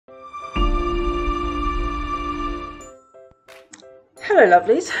Hello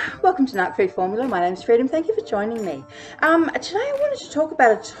lovelies, welcome to Narc Free Formula. My name is Freedom. Thank you for joining me. Today I wanted to talk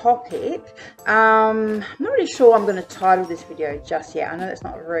about a topic. I'm not really sure I'm going to title this video just yet. I know that's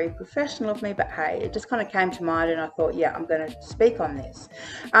not very professional of me, but hey, it just kind of came to mind and I thought, yeah, I'm going to speak on this.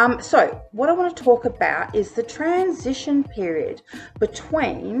 So what I want to talk about is the transition period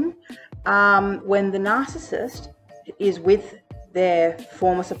between when the narcissist is with their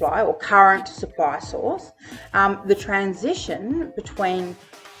former supply or current supply source, the transition between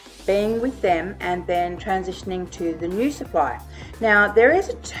being with them and then transitioning to the new supply. Now there is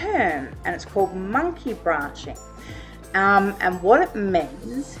a term and it's called monkey branching, and what it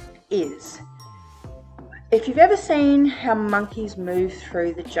means is, if you've ever seen how monkeys move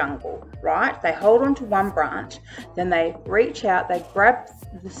through the jungle, right? They hold on to one branch, then they reach out, they grab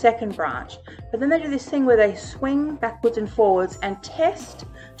the second branch, but then they do this thing where they swing backwards and forwards and test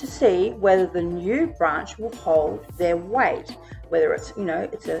to see whether the new branch will hold their weight, whether it's, you know,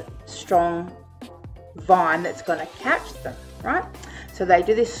 it's a strong vine that's going to catch them, right? So they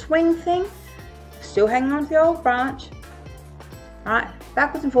do this swing thing, still hanging on to the old branch, right,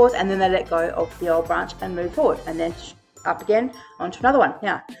 backwards and forwards, and then they let go of the old branch and move forward, and then up again onto another one.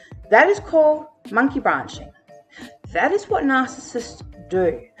 Now that is called monkey branching. That is what narcissists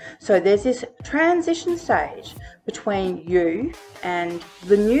do. So there's this transition stage between you and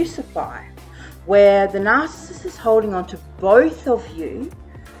the new supply, where the narcissist is holding on to both of you,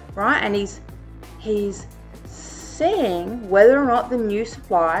 right, and he's seeing whether or not the new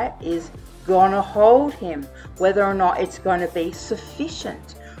supply is gonna hold him, whether or not it's going to be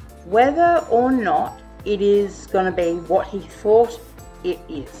sufficient, whether or not it is going to be what he thought it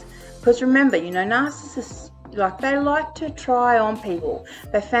is. Because remember, you know, narcissists, like, they like to try on people.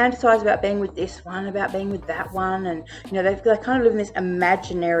 They fantasize about being with this one, about being with that one, and you know, they kind of live in this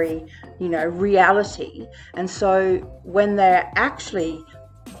imaginary, you know, reality. And so when they're actually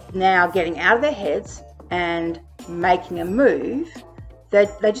now getting out of their heads and making a move, they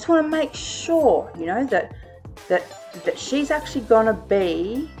just want to make sure, you know, that she's actually going to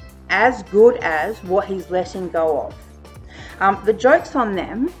be as good as what he's letting go of. The joke's on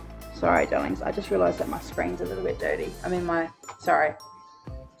them. Sorry, darlings, I just realised that my screen's a little bit dirty. I mean, sorry.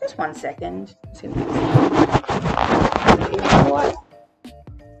 Just 1 second. It's a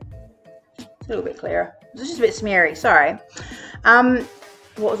little bit clearer. It's just a bit smeary, sorry.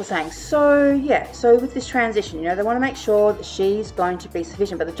 What was I saying? So yeah, so with this transition, you know, they want to make sure that she's going to be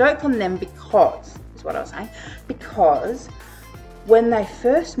sufficient. But the joke on them, because, is what I was saying, because when they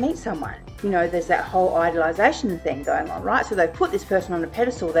first meet someone, you know, there's that whole idealization thing going on, right? So they've put this person on a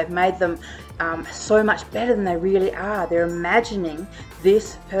pedestal, they've made them so much better than they really are. They're imagining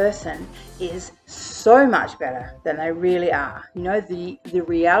this person is so much better than they really are. You know, the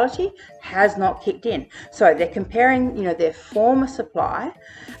reality has not kicked in. So they're comparing, you know, their former supply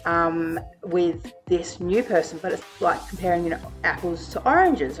with this new person, but it's like comparing, you know, apples to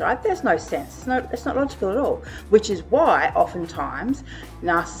oranges, right? There's no sense. It's not logical at all, which is why oftentimes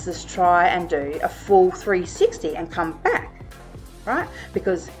narcissists try and do a full 360 and come back, right?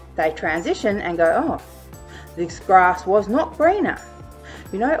 Because they transition and go, oh, this grass was not greener,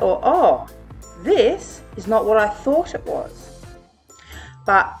 you know, or oh, this is not what I thought it was.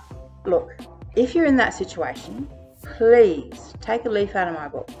 But look, if you're in that situation, please take a leaf out of my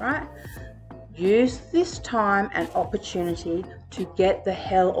book, right? Use this time and opportunity to get the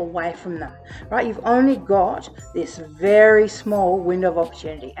hell away from them, right? You've only got this very small window of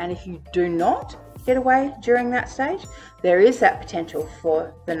opportunity, and if you do not get away during that stage, there is that potential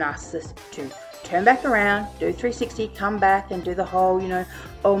for the narcissist to turn back around, do 360, come back and do the whole, you know,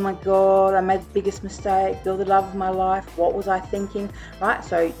 oh my god, I made the biggest mistake, you're the love of my life, what was I thinking, right?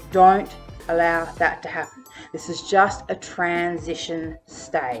 So don't allow that to happen. This is just a transition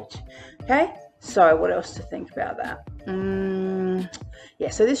stage, okay? So what else to think about that? Yeah,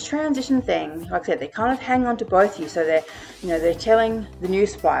 so this transition thing, like I said, they kind of hang on to both of you. So they're, you know, they're telling the new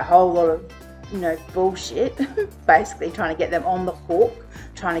supply a whole lot of, you know, bullshit, basically trying to get them on the hook,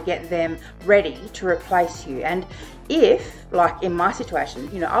 trying to get them ready to replace you. And if, like in my situation,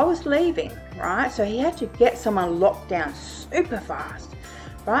 you know, I was leaving, right? So he had to get someone locked down super fast,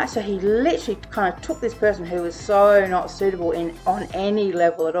 right? So he literally kind of took this person who was so not suitable on any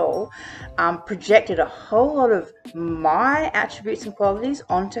level at all, projected a whole lot of my attributes and qualities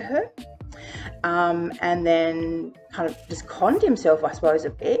onto her, and then kind of just conned himself, I suppose, a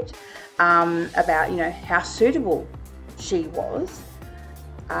bit, about, you know, how suitable she was,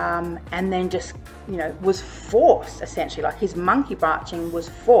 and then just, you know, was forced, essentially, like his monkey branching was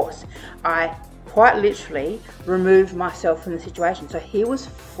forced. I quite literally remove myself from the situation. So he was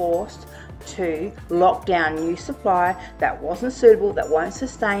forced to lock down new supply that wasn't suitable, that won't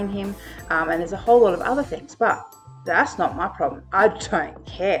sustain him, and there's a whole lot of other things. But that's not my problem. I don't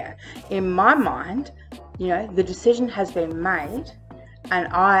care. In my mind, you know, the decision has been made and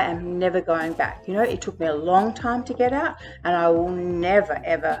I am never going back. You know, it took me a long time to get out and I will never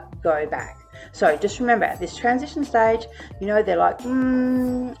ever go back. So just remember, at this transition stage, you know, they're like,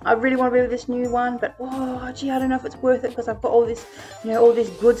 I really want to be with this new one, but oh gee, I don't know if it's worth it because I've got all this, you know, all this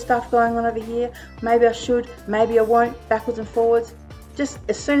good stuff going on over here. Maybe I should, maybe I won't, backwards and forwards. Just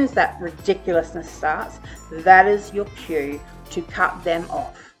as soon as that ridiculousness starts, that is your cue to cut them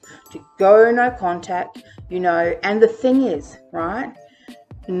off, to go no contact, you know. And the thing is, right,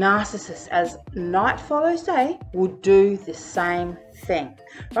 narcissists, as night follows day, will do the same thing,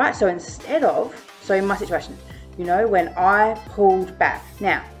 right? So instead of, so in my situation, you know, when I pulled back,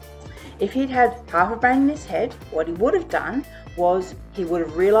 now if he'd had half a brain in his head, what he would have done was he would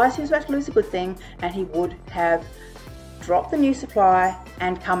have realized he was about to lose a good thing and he would have dropped the new supply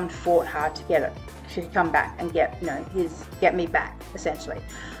and come and fought hard to get it, to come back and get, you know, get me back essentially.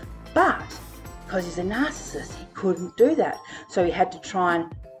 But because he's a narcissist, he couldn't do that, so he had to try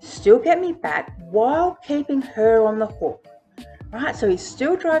and still get me back while keeping her on the hook. Right, so he's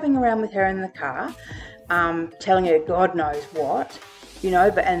still driving around with her in the car, telling her God knows what, you know,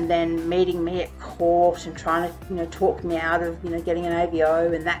 and then meeting me at court and trying to, you know, talk me out of, you know, getting an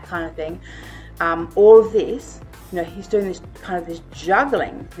AVO and that kind of thing. All of this, you know, he's doing this kind of this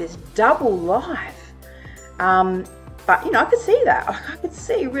juggling, this double life. But, you know, I could see that. I could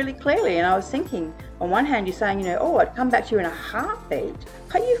see really clearly. And I was thinking, on one hand, you're saying, you know, oh, I'd come back to you in a heartbeat.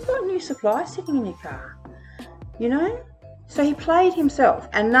 But you've got new supply sitting in your car, you know? So he played himself,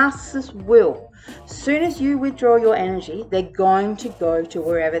 and narcissists will. As soon as you withdraw your energy, they're going to go to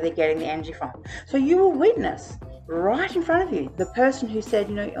wherever they're getting the energy from. So you will witness right in front of you the person who said,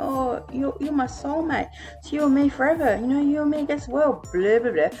 you know, oh, you're my soulmate. It's you and me forever. You know, you and me against the world, blah,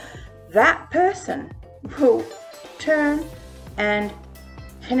 blah, blah. That person will turn and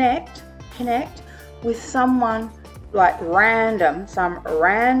connect with someone like some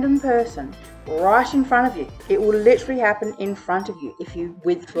random person right in front of you. It will literally happen in front of you if you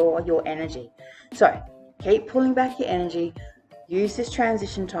withdraw your energy. So keep pulling back your energy. Use this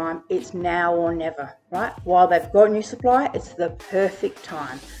transition time. It's now or never, right? While they've got new supply, it's the perfect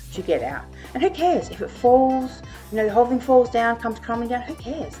time to get out. And who cares if it falls, you know, the whole thing falls down, comes crumbling down, who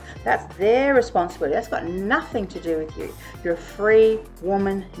cares? That's their responsibility. That's got nothing to do with you. You're a free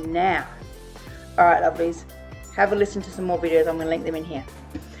woman now. All right, lovelies, have a listen to some more videos. I'm going to link them in here.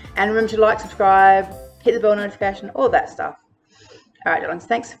 And remember to like, subscribe, hit the bell notification, all that stuff. All right, darlings,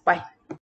 thanks. Bye.